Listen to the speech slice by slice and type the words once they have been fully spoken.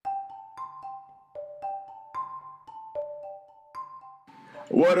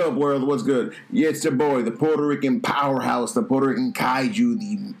What up, world? What's good? Yeah, it's your boy, the Puerto Rican powerhouse, the Puerto Rican kaiju,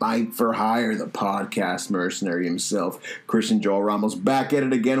 the Mike for Hire, the podcast mercenary himself, Christian Joel Ramos, back at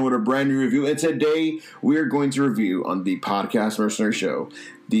it again with a brand new review. And today we are going to review on the podcast mercenary show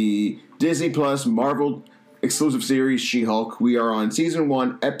the Disney Plus Marvel exclusive series She-Hulk. We are on season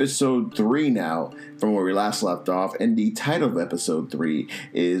 1, episode 3 now, from where we last left off, and the title of episode 3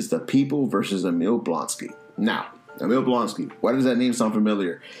 is The People versus Emil Blonsky. Now, Emil Blonsky, why does that name sound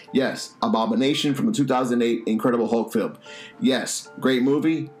familiar? Yes, Abomination from the 2008 Incredible Hulk film. Yes, great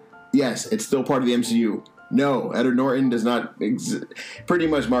movie. Yes, it's still part of the MCU. No, Edward Norton does not exist. Pretty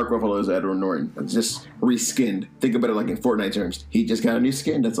much Mark Ruffalo is Edward Norton. It's just reskinned. Think about it like in Fortnite terms. He just got a new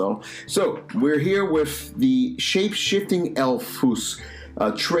skin, that's all. So, we're here with the shape-shifting elf who's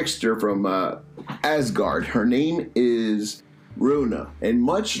a trickster from Asgard. Her name is Runa. And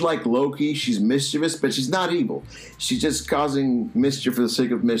much like Loki, she's mischievous, but she's not evil. She's just causing mischief for the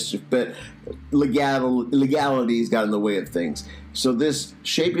sake of mischief, but legality's got in the way of things. So this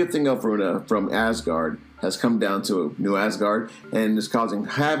shape-shifting elf Runa from Asgard has come down to New Asgard and is causing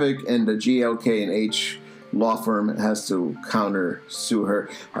havoc, and the GLK and H law firm has to counter-sue her.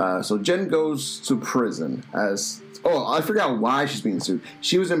 So Jen goes to prison as... Oh, I forgot why she's being sued.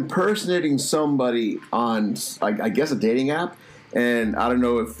 She was impersonating somebody on, I guess, a dating app. And I don't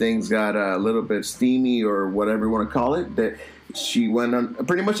know if things got a little bit steamy or whatever you want to call it, that she went on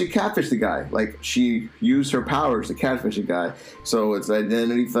pretty much to catfish the guy. Like, she used her powers to catfish a guy. So it's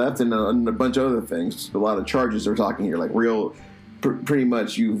identity theft and a bunch of other things. A lot of charges we're talking here. Like, real, pretty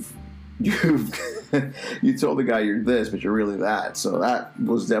much you told the guy you're this, but you're really that. So that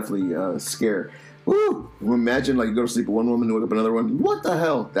was definitely a scare. Woo! Imagine, like, you go to sleep with one woman and wake up another one. What the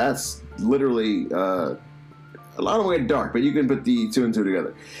hell? That's literally a long way dark, but you can put the two and two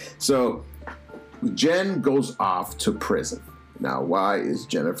together. So Jen goes off to prison. Now, why is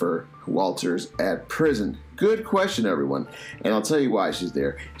Jennifer Walters at prison? Good question, everyone. And I'll tell you why she's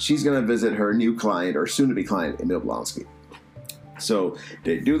there. She's going to visit her new client, or soon-to-be client, Emil Blonsky. So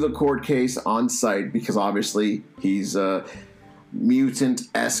they do the court case on site because obviously he's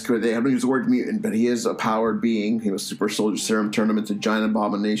mutant-esque. They haven't used the word mutant, but he is a powered being. He was super soldier serum, turned him into a giant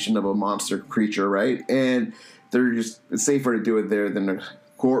abomination of a monster creature, right? And they're just, it's safer to do it there than a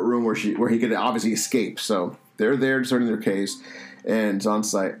courtroom where he could obviously escape. So they're there starting their case, and it's on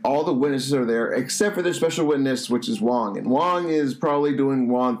site. All the witnesses are there except for their special witness, which is Wong. And Wong is probably doing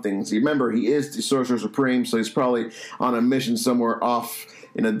Wong things. Remember, he is the Sorcerer Supreme, so he's probably on a mission somewhere off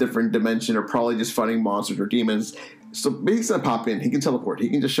in a different dimension, or probably just fighting monsters or demons. So he's gonna pop in. He can teleport. He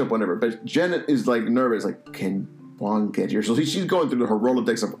can just show up whenever. But Jen is like nervous, like, can Wong get here? So she's going through her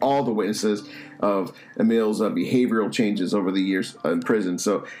Rolodex of all the witnesses of Emil's behavioral changes over the years in prison.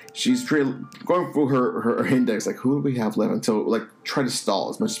 So she's going through her index, like, who do we have left, until, like, try to stall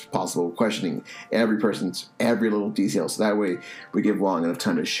as much as possible, questioning every person's every little detail. So that way we give Wong enough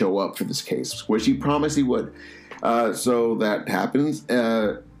time to show up for this case, which he promised he would. So that happens.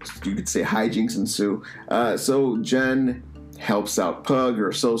 You could say hijinks ensue. So Jen helps out Pug, her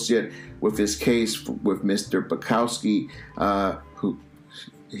associate, with his case with Mr. Bukowski, who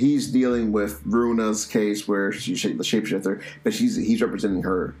he's dealing with Runa's case where she's the shapeshifter, but he's representing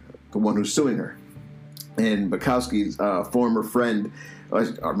her, the one who's suing her. And Bukowski's former friend,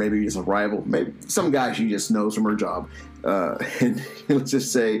 or maybe he's a rival, maybe some guy she just knows from her job. And let's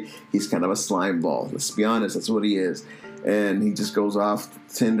just say he's kind of a slime ball. Let's be honest, that's what he is. And he just goes off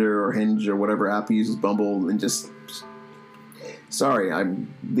Tinder or Hinge or whatever app he uses, Bumble, and just... Sorry,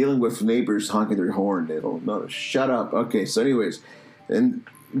 I'm dealing with neighbors honking their horn. They don't know. Shut up. Okay, so anyways, and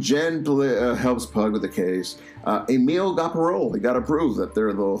Jen helps Pug with the case. Emil got parole. He got approved that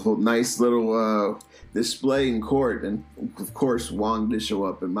they're the whole nice little display in court. And, of course, Wong did show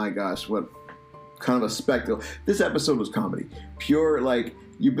up. And, my gosh, what kind of a spectacle. This episode was comedy. Pure, like...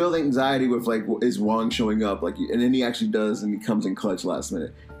 You build anxiety with, like, is Wong showing up? Like, and then he actually does, and he comes in clutch last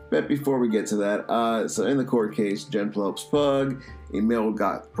minute. But before we get to that, so in the court case, Jen helps Pug. Emil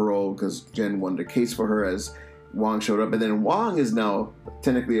got parole because Jen won the case for her as Wong showed up. And then Wong is now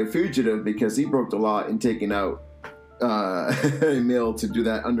technically a fugitive because he broke the law in taking out Emil to do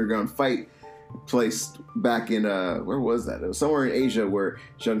that underground fight placed back in, where was that? It was somewhere in Asia where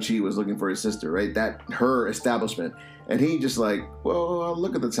Shang-Chi was looking for his sister, right? That, her establishment. And he just like, well,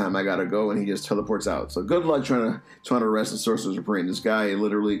 look at the time I gotta go, and he just teleports out. So good luck trying to arrest the Sorcerer Supreme. This guy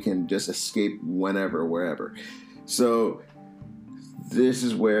literally can just escape whenever, wherever. So this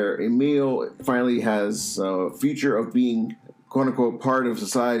is where Emil finally has a future of being, quote unquote, part of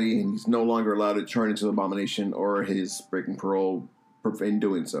society, and he's no longer allowed to turn into an abomination or his breaking parole in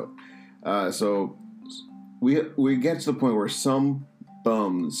doing so. So we get to the point where some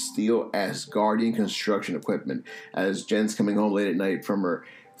bums steal Asgardian construction equipment as Jen's coming home late at night from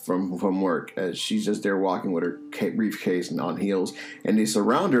work, as she's just there walking with her briefcase and on heels, and they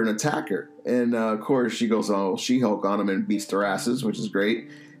surround her and attack her. And of course, she goes all She-Hulk on them and beats their asses, which is great.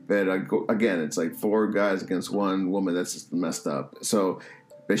 But again, it's like 4 guys against 1 woman. That's just messed up.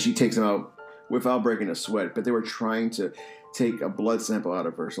 But she takes them out without breaking a sweat. But they were trying to take a blood sample out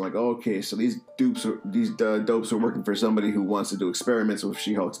of her. So like, okay, so these dopes are working for somebody who wants to do experiments with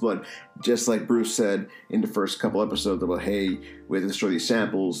She-Hulk's blood. Just like Bruce said in the first couple episodes about, hey, we have to destroy these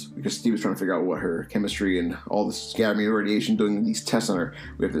samples because Steve was trying to figure out what her chemistry and all this gadolinium radiation doing these tests on her.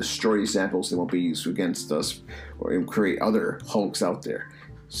 We have to destroy these samples. They won't be used against us or create other Hulks out there.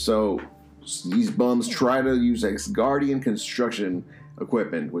 So these bums try to use Asgardian construction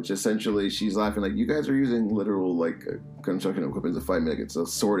equipment, which essentially she's laughing like, you guys are using literal like construction equipment to fight me, like it's a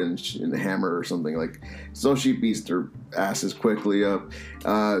sword and a hammer or something. Like, so she beats their asses quickly up.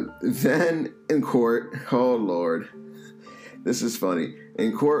 Then in court, oh lord, this is funny.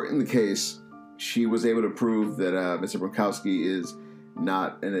 In court, in the case, she was able to prove that Mr. Bukowski is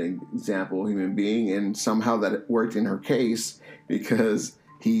not an example human being, and somehow that worked in her case because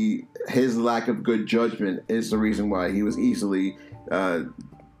his lack of good judgment is the reason why he was easily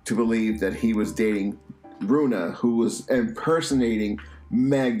to believe that he was dating Runa, who was impersonating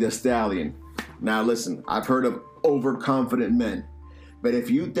Meg Thee Stallion. Now listen, I've heard of overconfident men, but if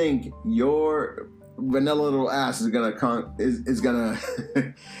you think your vanilla little ass is gonna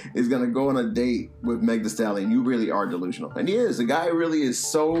is gonna go on a date with Meg Thee Stallion, you really are delusional. And he is. The guy really is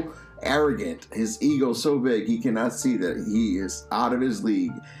so arrogant. His ego's so big, he cannot see that he is out of his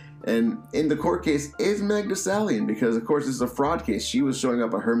league. And in the court case is Meg Thee Stallion, because of course this is a fraud case. She was showing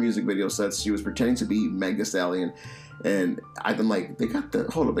up at her music video sets. She was pretending to be Meg Thee Stallion, and I've been like, they got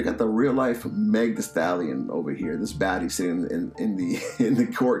the real life Meg Thee Stallion over here. This baddie sitting in the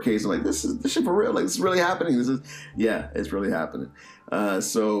court case. I'm like, this shit for real. Like, this is really happening. It's really happening.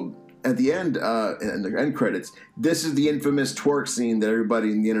 So at the end, in the end credits, this is the infamous twerk scene that everybody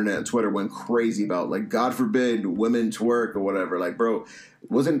in the internet and Twitter went crazy about. Like, God forbid women twerk or whatever. Like, bro,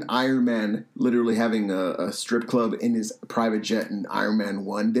 wasn't Iron Man literally having a strip club in his private jet in Iron Man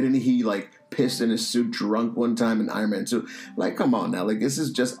 1? Didn't he, like, piss in his suit drunk one time in Iron Man 2? Like, come on now. Like, this is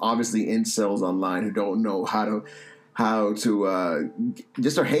just obviously incels online who don't know how to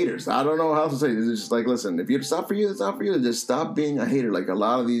just are haters. I don't know how to say this. It's just like, listen, if it's not for you, it's not for you. Just stop being a hater. Like, a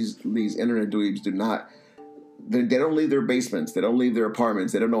lot of these internet dweebs do not. They don't leave their basements. They don't leave their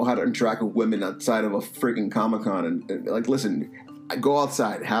apartments. They don't know how to interact with women outside of a freaking Comic-Con. And like, listen, go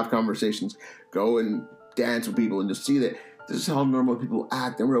outside, have conversations, go and dance with people, and just see that this is how normal people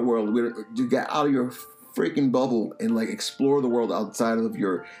act in the real world. You get out of your freaking bubble and like explore the world outside of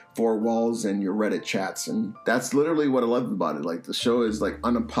your 4 walls and your Reddit chats. And that's literally what I love about it. Like, the show is like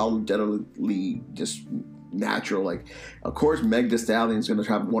unapologetically just natural. Like, of course Meg Thee Stallion's gonna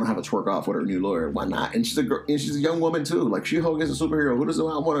want to have a twerk off with her new lawyer. Why not? And she's a young woman too. Like, She-Hulk is a superhero. Who doesn't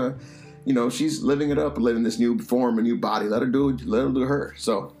want to? You know, she's living it up, living this new form, a new body. Let her do her.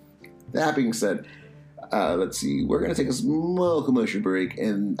 So, that being said, let's see. We're going to take a small commercial break.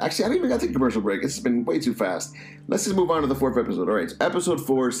 And actually, I don't even got to take a commercial break. It's been way too fast. Let's just move on to the 4th episode. All right. Episode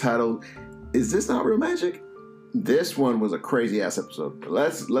 4 is titled, Is This Not Real Magic? This one was a crazy-ass episode.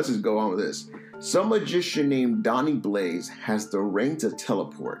 Let's just go on with this. Some magician named Donnie Blaze has the ring to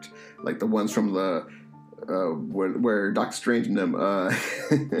teleport. Like the ones from the... where Doctor Strange and them...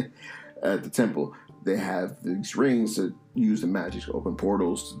 at the temple, they have these rings to use the magic to open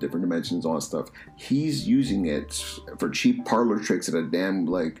portals to different dimensions, all that stuff. He's using it for cheap parlor tricks at a damn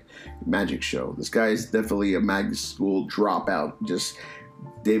like magic show. This guy is definitely a magic school dropout, just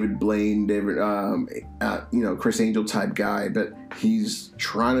David Blaine, Chris Angel type guy, but he's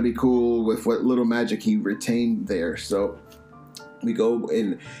trying to be cool with what little magic he retained there. So we go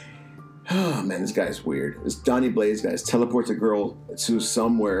in. Oh man, this guy's weird. This Donnie Blaze guy teleports a girl to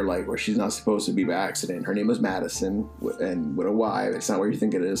somewhere like where she's not supposed to be by accident. Her name is Madison, and with a Y. It's not where you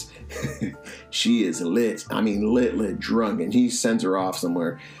think it is. She is lit. I mean, lit, drunk, and he sends her off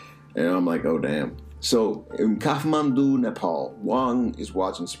somewhere. And I'm like, oh damn. So in Kathmandu, Nepal, Wong is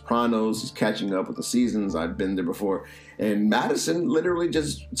watching Sopranos. He's catching up with the seasons. I've been there before. And Madison literally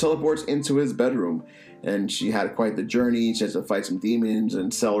just teleports into his bedroom. And she had quite the journey. She has to fight some demons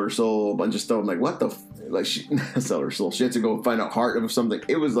and sell her soul, a bunch of stuff. I'm like, what the like she sell her soul. She had to go find a heart of something.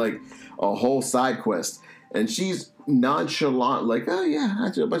 It was like a whole side quest. And she's nonchalant, like, oh yeah, I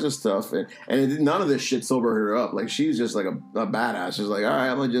do a bunch of stuff. And none of this shit sober her up. Like, she's just like a badass. She's like, all right,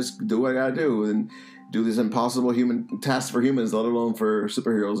 I'm gonna just do what I gotta do and do this impossible human tasks for humans, let alone for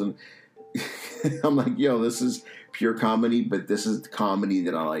superheroes. And I'm like, yo, this is pure comedy, but this is the comedy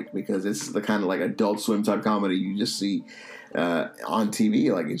that I like because this is the kind of like Adult Swim type comedy you just see on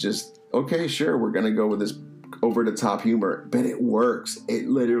TV. Like, it's just, okay, sure, we're going to go with this over the top humor, but it works. It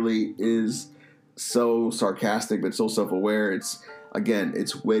literally is so sarcastic, but so self-aware. Again,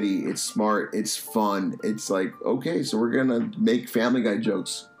 it's witty, it's smart, it's fun. It's like, okay, so we're going to make Family Guy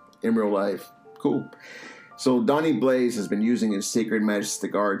jokes in real life. Cool. So Donnie Blaze has been using his sacred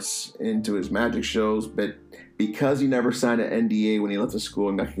magistic arts into his magic shows, but because he never signed an NDA when he left the school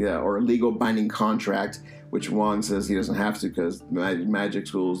and got or a legal binding contract, which Wong says he doesn't have to because magic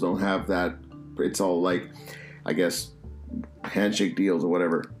schools don't have that. It's all like, I guess, handshake deals or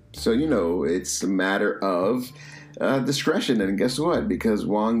whatever. So, it's a matter of discretion. And guess what? Because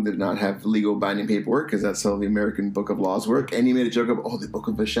Wong did not have legal binding paperwork, because that's how the American Book of Laws work. And he made a joke of, the Book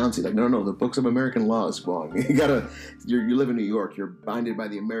of Vishanti. Like, no, the Books of American Laws, Wong. You live in New York. You're binded by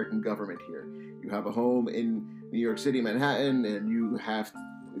the American government here. You have a home in New York City, Manhattan, and you have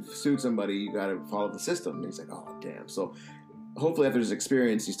to sue somebody. You got to follow the system. And he's like, oh, damn. So hopefully after his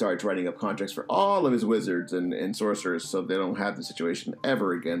experience, he started writing up contracts for all of his wizards and sorcerers so they don't have the situation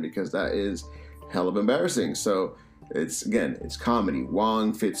ever again, because that is hell of embarrassing. So it's comedy.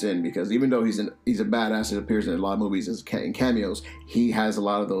 Wong fits in because even though he's a badass that appears in a lot of movies in cameos, he has a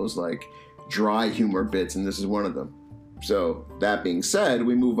lot of those like dry humor bits, and this is one of them. So that being said,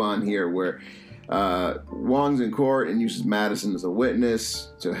 we move on here where Wong's in court and uses Madison as a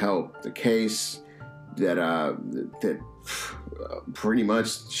witness to help the case that pretty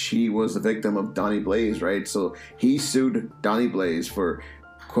much she was the victim of Donnie Blaze, right? So he sued Donnie Blaze for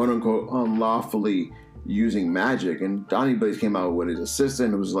quote unquote unlawfully using magic, and Donnie Blaze came out with his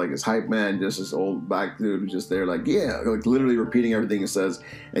assistant, who was like his hype man, just this old black dude who's just there like, yeah, like literally repeating everything he says.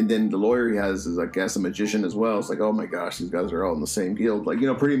 And then the lawyer he has is, I guess, a magician as well. It's like, oh my gosh, these guys are all in the same guild. Like,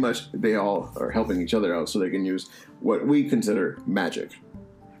 pretty much they all are helping each other out so they can use what we consider magic.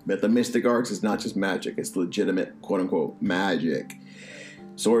 But the mystic arts is not just magic, it's legitimate quote unquote magic.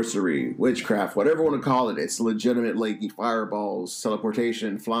 Sorcery, witchcraft, whatever you want to call it, it's legitimate, like fireballs,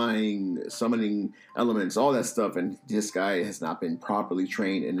 teleportation, flying, summoning elements, all that stuff. And this guy has not been properly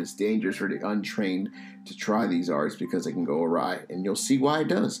trained, and it's dangerous for the untrained to try these arts because it can go awry, and you'll see why it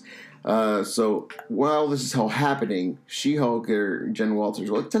does. So while this is all happening, She-Hulk, or Jen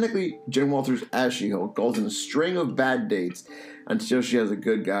Walters, well, technically Jen Walters as She-Hulk, goes in a string of bad dates until she has a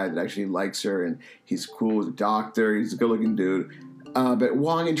good guy that actually likes her, and he's cool as a doctor, he's a good-looking dude. But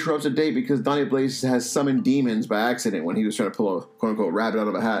Wong interrupts a date because Donnie Blaze has summoned demons by accident when he was trying to pull a quote-unquote rabbit out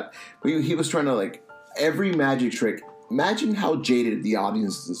of a hat. But he was trying to, like, every magic trick. Imagine how jaded the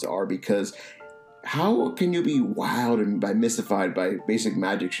audiences are, because how can you be wowed and mystified by basic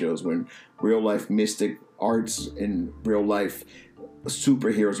magic shows when real-life mystic arts and real-life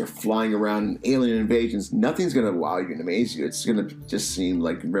superheroes are flying around and alien invasions? Nothing's going to wow you and amaze you. It's going to just seem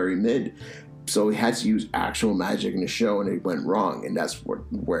like very mid. So he had to use actual magic in the show, and it went wrong. And that's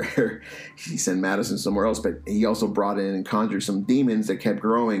where he sent Madison somewhere else. But he also brought in and conjured some demons that kept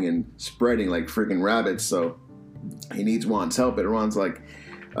growing and spreading like freaking rabbits. So he needs Juan's help. And Juan's like,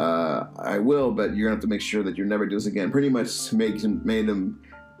 I will, but you're going to have to make sure that you never do this again. Pretty much made him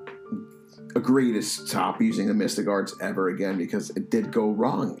agree to stop using the mystic arts ever again, because it did go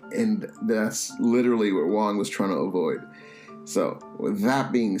wrong. And that's literally what Wong was trying to avoid. So with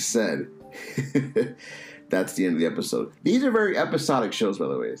that being said, that's the end of the episode. These are very episodic shows, by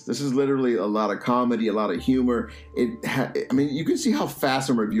the way. This is literally a lot of comedy, a lot of humor. I mean, you can see how fast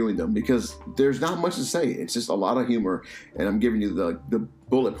I'm reviewing them because there's not much to say. It's just a lot of humor, and I'm giving you the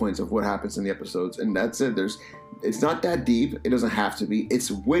bullet points of what happens in the episodes, and that's it. It's not that deep. It doesn't have to be.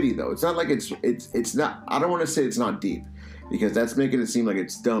 It's witty though. It's not like it's not. I don't want to say it's not deep, because that's making it seem like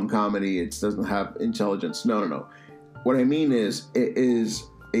it's dumb comedy. It doesn't have intelligence. No. What I mean is, it is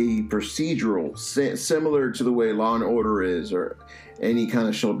a procedural, similar to the way Law and Order is, or any kind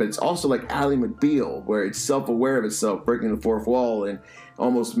of show, but it's also like Ally McBeal, where it's self-aware of itself, breaking the fourth wall and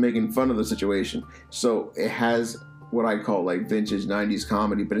almost making fun of the situation. So it has what I call like vintage 90s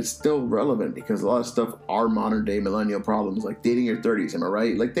comedy, but it's still relevant because a lot of stuff are modern day millennial problems, like dating your 30s, am I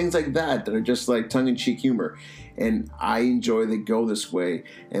right? Like things like that are just like tongue-in-cheek humor. And I enjoy they go this way,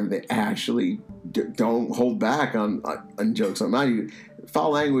 and they actually don't hold back on jokes. I'm not even...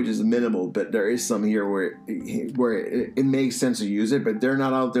 Foul language is minimal, but there is some here where it makes sense to use it, but they're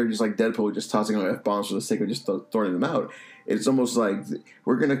not out there just like Deadpool, just tossing out F-bombs for the sake of just throwing them out. It's almost like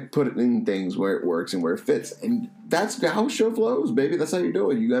we're going to put it in things where it works and where it fits. And that's how show flows, baby. That's how you do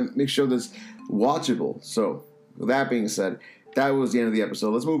it. You got to make sure that's watchable. So with that being said, that was the end of the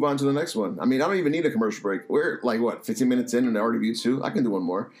episode. Let's move on to the next one. I mean, I don't even need a commercial break. We're like, 15 minutes in and I already viewed 2? I can do one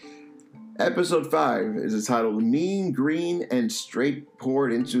more. Episode 5 is entitled Mean, Green, and Straight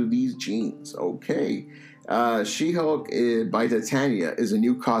Poured Into These Jeans. Okay. She-Hulk by Titania is a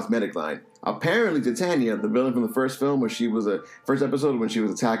new cosmetic line. Apparently, Titania, the villain from the first film, where she was first episode when she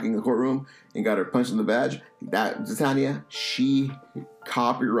was attacking the courtroom and got her punched in the badge, that Titania, she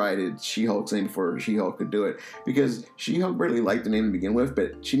copyrighted She-Hulk's name before She-Hulk could do it, because She-Hulk really liked the name to begin with,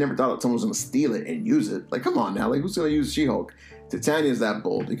 but she never thought that someone was going to steal it and use it. Like, come on now, like, who's going to use She-Hulk? Titania's that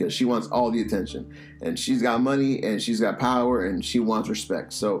bold because she wants all the attention, and she's got money and she's got power and she wants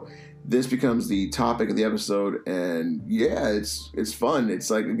respect. So this becomes the topic of the episode, and yeah, it's fun. It's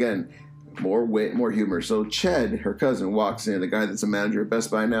like, again, more wit, more humor. So Ched, her cousin, walks in, the guy that's a manager at Best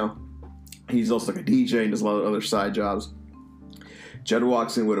Buy now. He's also like a DJ and does a lot of other side jobs. Ched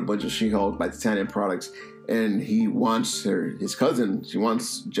walks in with a bunch of She-Hulk by Titania products, and he wants his cousin, she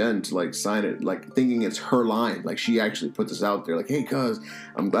wants Jen to like sign it, like thinking it's her line. Like she actually put this out there, like, hey cuz,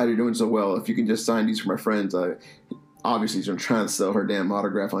 I'm glad you're doing so well. If you can just sign these for my friends. Obviously he's trying to sell her damn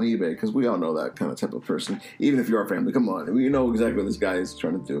autograph on eBay, because we all know that kind of type of person. Even if you're our family, come on, we know exactly what this guy is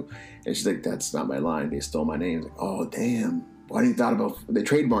trying to do. And she's like, that's not my line, they stole my name. Like, oh damn, why didn't you thought about, they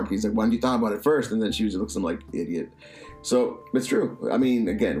trademarked it. He's like, why didn't you thought about it first? And then she looks at him like idiot. So it's true. I mean,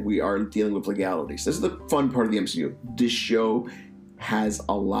 again, we are dealing with legalities. This is the fun part of the MCU. This show has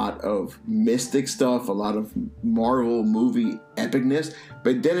a lot of mystic stuff, a lot of Marvel movie epicness,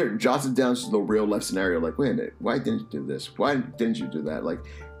 but then it jots it down to the real life scenario. Like, wait a minute, why didn't you do this? Why didn't you do that? Like,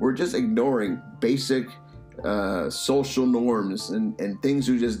 we're just ignoring basic social norms and things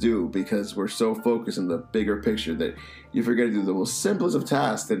we just do because we're so focused on the bigger picture that you forget to do the most simplest of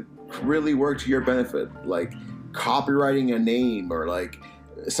tasks that really work to your benefit, like copywriting a name or like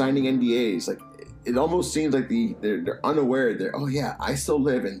signing NDAs. Like, it almost seems like they're unaware that, oh yeah, I still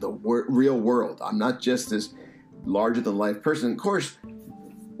live in the real world. I'm not just this larger than life person. Of course,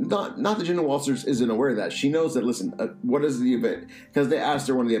 not that Jenna Walters isn't aware of that. She knows that. Listen, what is the event? Because they asked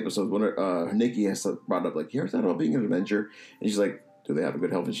her one of the episodes when Nikki has brought up, like, you ever thought about being an Avenger? And she's like, do they have a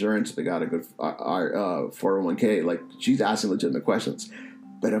good health insurance? They got a good 401k? Like, she's asking legitimate questions.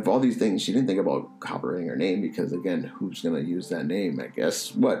 But of all these things, she didn't think about copyrighting her name because, again, who's going to use that name? I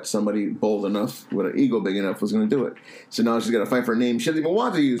guess, somebody bold enough with an ego big enough was going to do it. So now she's got to fight for a name she doesn't even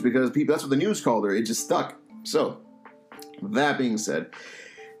want to use because that's what the news called her. It just stuck. So, that being said,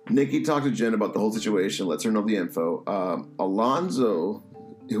 Nikki talked to Jen about the whole situation, lets her know the info. Alonzo,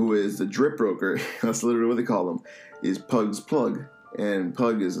 who is the drip broker, that's literally what they call him, is Pug's plug. And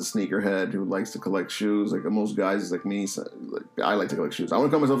Pug is a sneakerhead who likes to collect shoes. Like most guys, like me, I like to collect shoes. I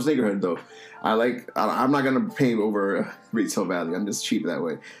want to call myself a sneakerhead, though. I'm not going to pay over retail value. I'm just cheap that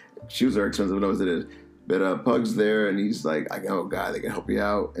way. Shoes are expensive, knows it is. But Pug's there, and he's like, I know a guy that can help you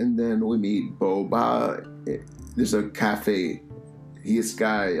out. And then we meet Boba. There's a cafe. This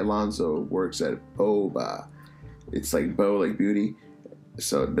guy, Alonzo, works at Boba. It's like Bo, like beauty.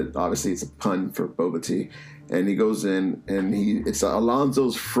 So, but obviously it's a pun for boba tea. And he goes in, and it's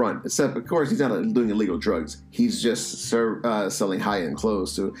Alonzo's front. Except, of course, he's not doing illegal drugs. He's just selling high-end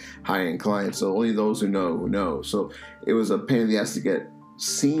clothes to high-end clients. So only those who know. So it was a pain in the ass to get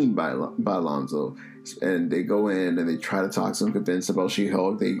seen by Alonzo. And they go in, and they try to talk to him, convince about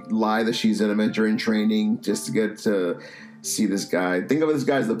She-Hulk. They lie that she's an Avenger in training just to get to see this guy. Think of this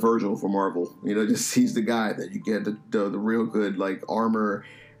guy as the Virgil for Marvel. Just he's the guy that you get the real good, like, armor.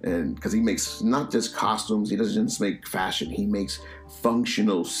 And because he makes not just costumes, he doesn't just make fashion. He makes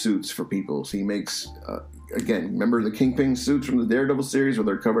functional suits for people. So he makes, again, remember the Kingpin suits from the Daredevil series where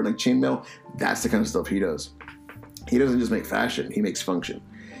they're covered in like chainmail? That's the kind of stuff he does. He doesn't just make fashion. He makes function.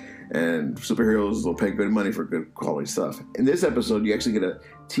 And superheroes will pay good money for good quality stuff. In this episode, you actually get a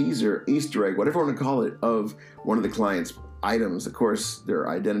teaser, Easter egg, whatever you want to call it, of one of the client's items. Of course, their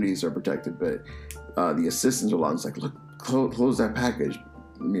identities are protected, but the assistants are like, look, close that package.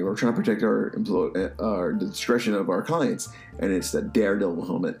 I mean, we're trying to protect the discretion of our clients, and it's the Daredevil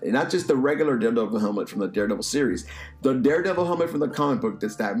helmet, and not just the regular Daredevil helmet from the Daredevil series. The Daredevil helmet from the comic book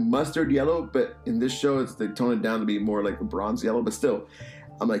that's that mustard yellow, but in this show, they tone it down to be more like a bronze yellow. But still,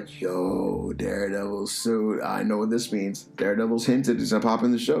 I'm like, yo, Daredevil suit. I know what this means. Daredevil's hinted he's gonna pop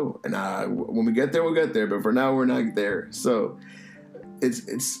in the show, and when we get there, we'll get there. But for now, we're not there. So.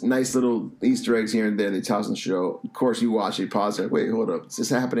 It's nice little Easter eggs here and there they toss in the show. Of course, you watch it, pause it. Wait, hold up. Is this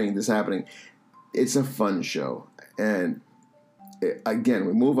happening? This happening? It's a fun show. And again,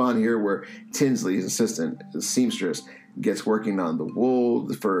 we move on here where Tinsley, his assistant, the seamstress, gets working on the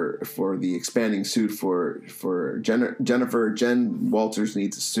wool for the expanding suit for Jennifer. Jen Walters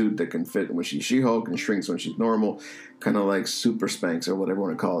needs a suit that can fit when she's She-Hulk and shrinks when she's normal, kind of like Super Spanx or whatever you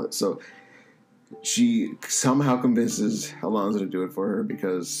want to call it. So she somehow convinces Alonzo to do it for her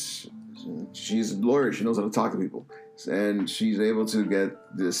because She's a lawyer. She knows how to talk to people. And she's able to get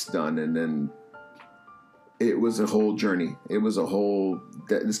this done. And then it was a whole journey. It was a whole...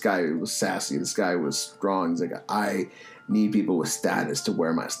 This guy was sassy. This guy was strong. He's like, I need people with status to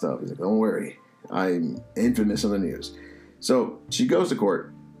wear my stuff. He's like, don't worry. I'm infamous on the news. So she goes to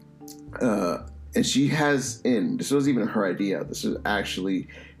court. And she has this wasn't even her idea. This was actually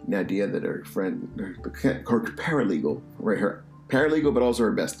an idea that her friend, her paralegal, right? Her paralegal, but also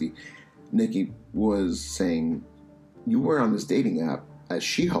her bestie, Nikki, was saying, you were on this dating app as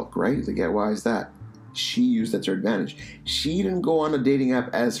She-Hulk, right? He's like, yeah, why is that? She used that to her advantage. She didn't go on a dating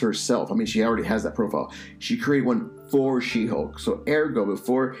app as herself. I mean, she already has that profile. She created one for She-Hulk. So ergo,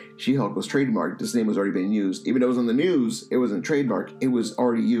 before She-Hulk was trademarked, this name was already being used. Even though it was on the news, it wasn't trademarked. It was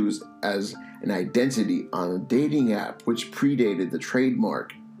already used as an identity on a dating app, which predated the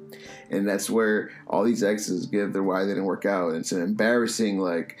trademark. And that's where all these exes give their why they didn't work out. And it's an embarrassing,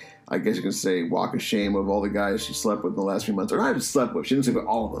 like, I guess you can say, walk of shame of all the guys she slept with in the last few months. Or not even slept with. She didn't sleep with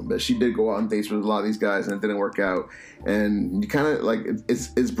all of them. But she did go on dates with a lot of these guys, and it didn't work out. And you kind of, like,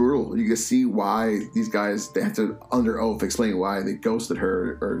 it's brutal. You can see why these guys, they have to, under oath, explain why they ghosted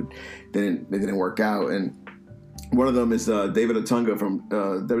her or they didn't work out. And one of them is David Otunga from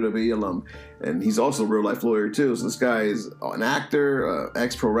WWE alum, and he's also a real-life lawyer, too. So this guy is an actor,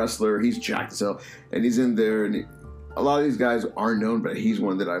 ex-pro wrestler. He's jacked as hell, and he's in there, and a lot of these guys aren't known, but he's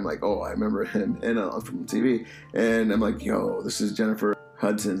one that I'm like, oh, I remember him from TV. And I'm like, yo, this is Jennifer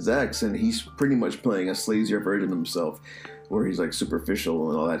Hudson's ex, and he's pretty much playing a sleazier version of himself, where he's, like, superficial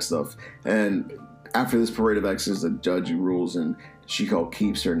and all that stuff. And after this parade of exes, the judge rules, and She-Hulk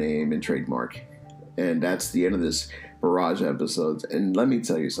keeps her name and trademark. And that's the end of this barrage episode. And let me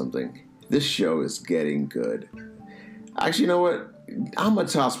tell you something. This show is getting good. Actually, you know what? I'm going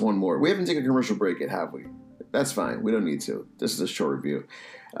to toss one more. We haven't taken a commercial break yet, have we? That's fine. We don't need to. This is a short review.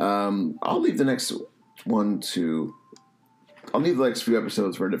 I'll leave the next few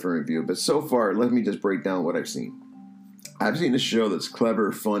episodes for a different review. But so far, let me just break down what I've seen. I've seen a show that's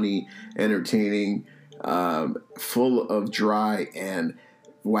clever, funny, entertaining, full of dry and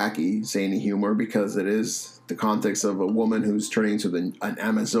wacky, zany humor, because it is the context of a woman who's turning into an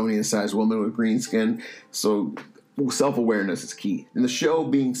Amazonian-sized woman with green skin. So self-awareness is key. And the show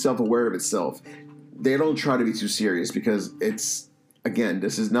being self-aware of itself, they don't try to be too serious, because it's, again,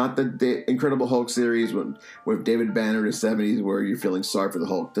 this is not the Incredible Hulk series with David Banner in the 70s where you're feeling sorry for the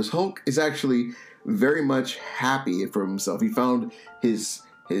Hulk. This Hulk is actually very much happy for himself. He found his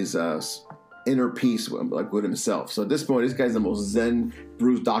inner peace with himself. So at this point, this guy's the most zen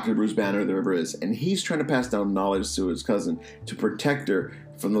Dr. Bruce Banner there ever is. And he's trying to pass down knowledge to his cousin to protect her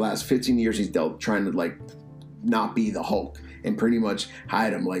from the last 15 years he's dealt trying to, like, not be the Hulk and pretty much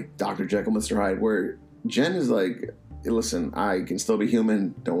hide him like Dr. Jekyll, Mr. Hyde, where Jen is like, listen, I can still be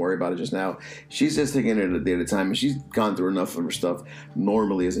human. Don't worry about it just now. She's just taking it a day at a time, and she's gone through enough of her stuff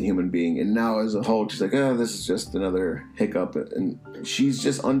normally as a human being. And now as a Hulk, she's like, oh, this is just another hiccup. And she's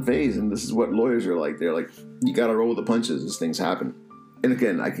just unfazed, and this is what lawyers are like. They're like, you got to roll with the punches as things happen. And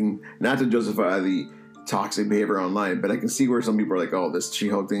again, I can, not to justify the toxic behavior online, but I can see where some people are like, oh, this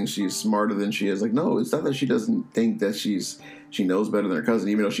She-Hulk thinks she's smarter than she is. Like, no, it's not that she doesn't think that she knows better than her cousin,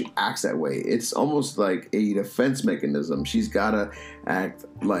 even though she acts that way. It's almost like a defense mechanism. She's got to act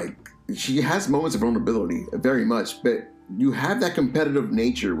like she has moments of vulnerability, very much, but you have that competitive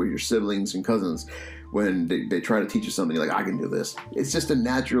nature with your siblings and cousins when they try to teach you something. You're like, I can do this. It's just a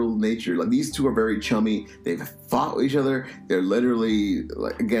natural nature. Like, these two are very chummy. They've fought with each other. They're literally,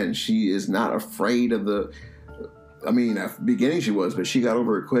 like, again, she is not afraid of at the beginning she was, but she got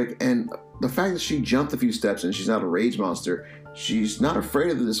over it quick. And the fact that she jumped a few steps and she's not a rage monster, she's not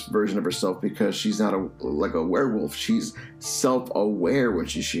afraid of this version of herself because she's not like a werewolf. She's self-aware when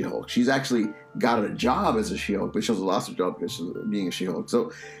she's She-Hulk. She's actually got a job as a She-Hulk, but she also lost her job because she's being a She-Hulk.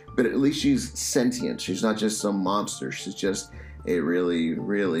 So, but at least she's sentient. She's not just some monster. She's just a really,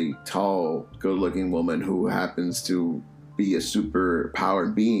 really tall, good-looking woman who happens to be a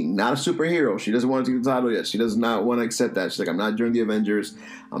super-powered being. Not a superhero. She doesn't want to take the title yet. She does not want to accept that. She's like, I'm not joining the Avengers.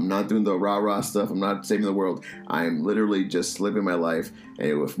 I'm not doing the rah-rah stuff. I'm not saving the world. I'm literally just living my life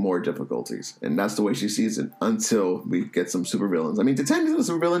with more difficulties. And that's the way she sees it until we get some supervillains. I mean, to technically a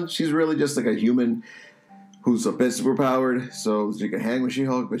supervillain, she's really just like a human who's a bit superpowered, so she can hang with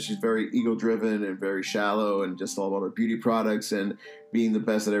She-Hulk, but she's very ego-driven and very shallow and just all about her beauty products and being the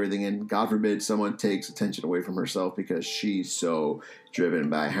best at everything. And God forbid someone takes attention away from herself because she's so driven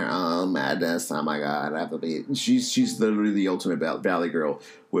by her own madness. Oh my God, I have to be. She's literally the ultimate Valley girl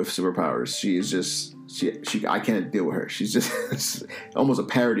with superpowers. She is just I can't deal with her. She's just almost a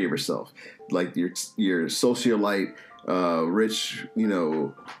parody of herself, like your socialite, rich,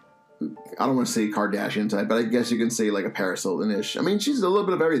 I don't want to say Kardashian type, but I guess you can say like a Paris Hilton-ish. I mean, she's a little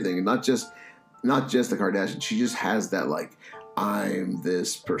bit of everything, not just the Kardashian. She just has that like, I'm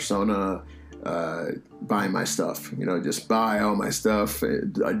this persona. Buy my stuff, just buy all my stuff,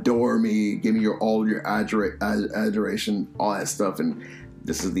 adore me, give me all your adoration, all that stuff. And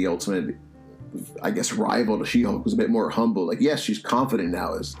this is the ultimate, I guess, rival to She-Hulk, who's a bit more humble. Like, yes, she's confident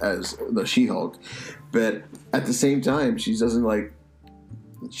now as the She-Hulk, but at the same time, she doesn't like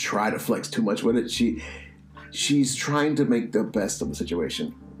try to flex too much with it. She's trying to make the best of the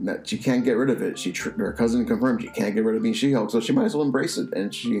situation. That she can't get rid of it. Her cousin confirmed she can't get rid of being She-Hulk, so she might as well embrace it.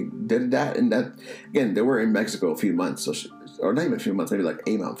 And she did that. And that, again, they were in Mexico a few months, or not even a few months, maybe like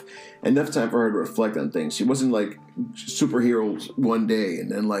a month. Enough time for her to reflect on things. She wasn't like superheroes one day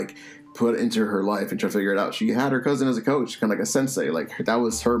and then like put into her life and try to figure it out. She had her cousin as a coach, kind of like a sensei. Like that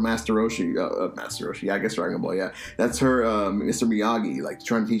was her Master Roshi. Yeah, I guess Dragon Ball. Yeah, that's her Mr. Miyagi, like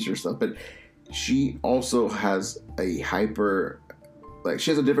trying to teach her stuff. But she also has a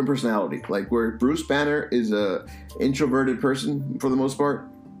she has a different personality. Like where Bruce Banner is a introverted person for the most part,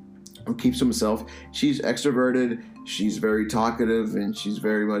 who keeps to himself. She's extroverted. She's very talkative, and she's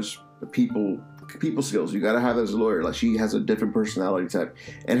very much people skills. You got to have that as a lawyer. Like she has a different personality type,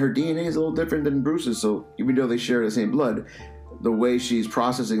 and her DNA is a little different than Bruce's. So even though they share the same blood, the way she's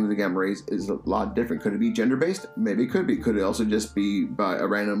processing the gamma rays is a lot different. Could it be gender-based? Maybe it could be. Could it also just be by a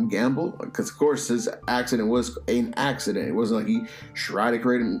random gamble? Because, of course, his accident was an accident. It wasn't like he tried to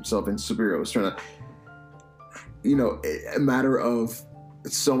create himself in superhero. It was trying to, a matter of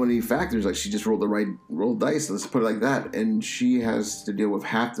so many factors. Like, she just rolled dice, let's put it like that. And she has to deal with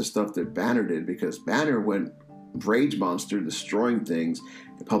half the stuff that Banner did, because Banner went rage monster, destroying things,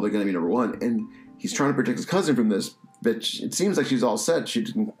 public enemy number one. And he's trying to protect his cousin from this. But it seems like she's all set. She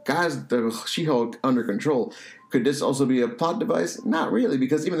got the She-Hulk under control. Could this also be a plot device? Not really,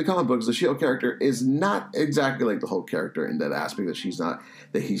 because even the comic books, the She-Hulk character is not exactly like the Hulk character in that aspect that she's not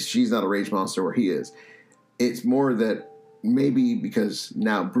a rage monster where he is. It's more that maybe because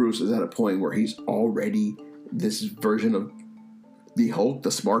now Bruce is at a point where he's already this version of the Hulk, the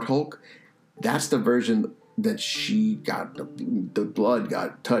smart Hulk. That's the version that she got. The blood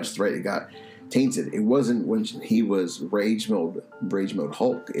got touched, right? It got tainted. It wasn't when he was rage mode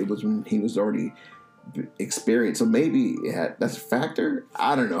Hulk. It was when he was already experienced. So maybe that's a factor.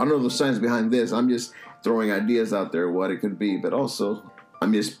 I don't know. I don't know the science behind this. I'm just throwing ideas out there what it could be. But also,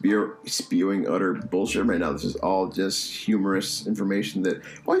 I'm just spewing utter bullshit right now. This is all just humorous information that,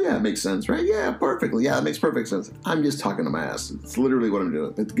 well, yeah, it makes sense, right? Yeah, perfectly. Yeah, it makes perfect sense. I'm just talking to my ass. It's literally what I'm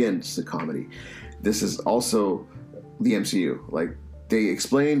doing. But again, it's a comedy. This is also the MCU. Like, they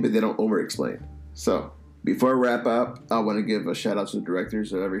explain, but they don't over-explain. So, before I wrap up, I want to give a shout-out to the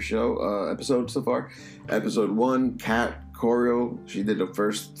directors of every episode so far. Episode 1, Kat Corio. She did the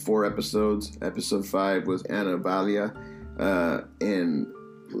first 4 episodes. Episode 5 was Anna Valia. And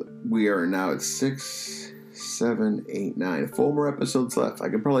we are now at 6, 7, 8, 9. 4 more episodes left. I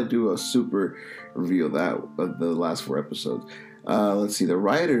could probably do a super review of the last 4 episodes. Let's see, the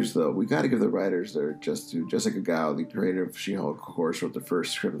writers, though. We got to give the writers there just to Jessica Gao, the creator of She-Hulk, of course, wrote the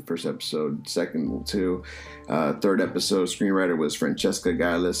first script of the first episode. Second, 2. Third episode, screenwriter was Francesca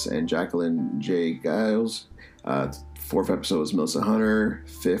Gaius and Jacqueline J. Giles. 4th episode was Melissa Hunter.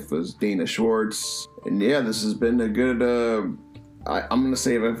 5th was Dana Schwartz. And yeah, this has been a good... I'm going to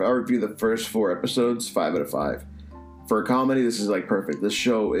say if I review the first 4 episodes, 5 out of 5. For a comedy, this is like perfect. This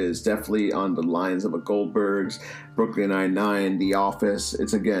show is definitely on the lines of a Goldberg's, Brooklyn Nine-Nine, The Office.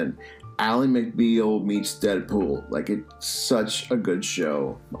 It's, again, Ally McBeal meets Deadpool. Like, it's such a good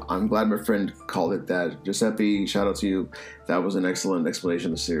show. I'm glad my friend called it that. Giuseppe, shout out to you. That was an excellent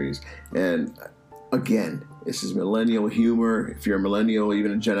explanation of the series. And again, this is millennial humor. If you're a millennial,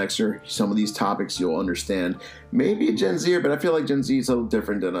 even a Gen Xer, some of these topics you'll understand. Maybe a Gen Zer, but I feel like Gen Z is a little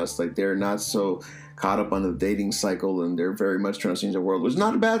different than us. Like, they're not so caught up on the dating cycle, and they're very much trying to change the world, which is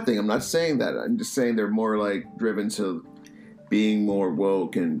not a bad thing. I'm not saying that. I'm just saying they're more like driven to being more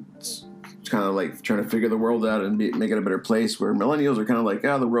woke and kind of like trying to figure the world out and make it a better place, where millennials are kind of like,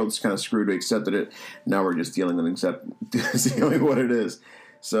 the world's kind of screwed. We accepted it. Now we're just dealing with what it is.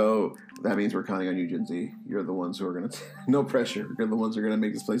 So that means we're counting on you, Gen Z. You're the ones who are going to, no pressure. You're the ones who are going to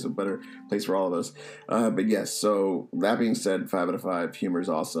make this place a better place for all of us. But yes, so that being said, 5 out of 5. Humor is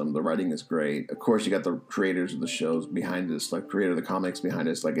awesome. The writing is great. Of course, you got the creators of the shows behind this, like creator of the comics behind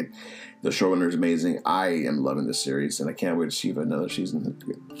this. Like the showrunner is amazing. I am loving this series, and I can't wait to see if another season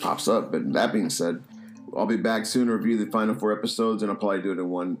pops up. But that being said, I'll be back soon to review the final 4 episodes, and I'll probably do it in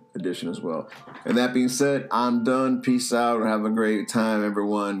one edition as well. And that being said, I'm done. Peace out. Have a great time,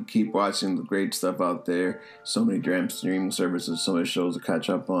 everyone. Keep watching the great stuff out there. So many damn streaming services, so many shows to catch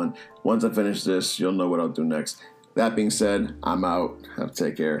up on. Once I finish this, you'll know what I'll do next. That being said, I'm out. Have to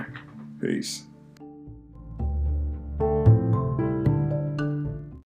take care. Peace.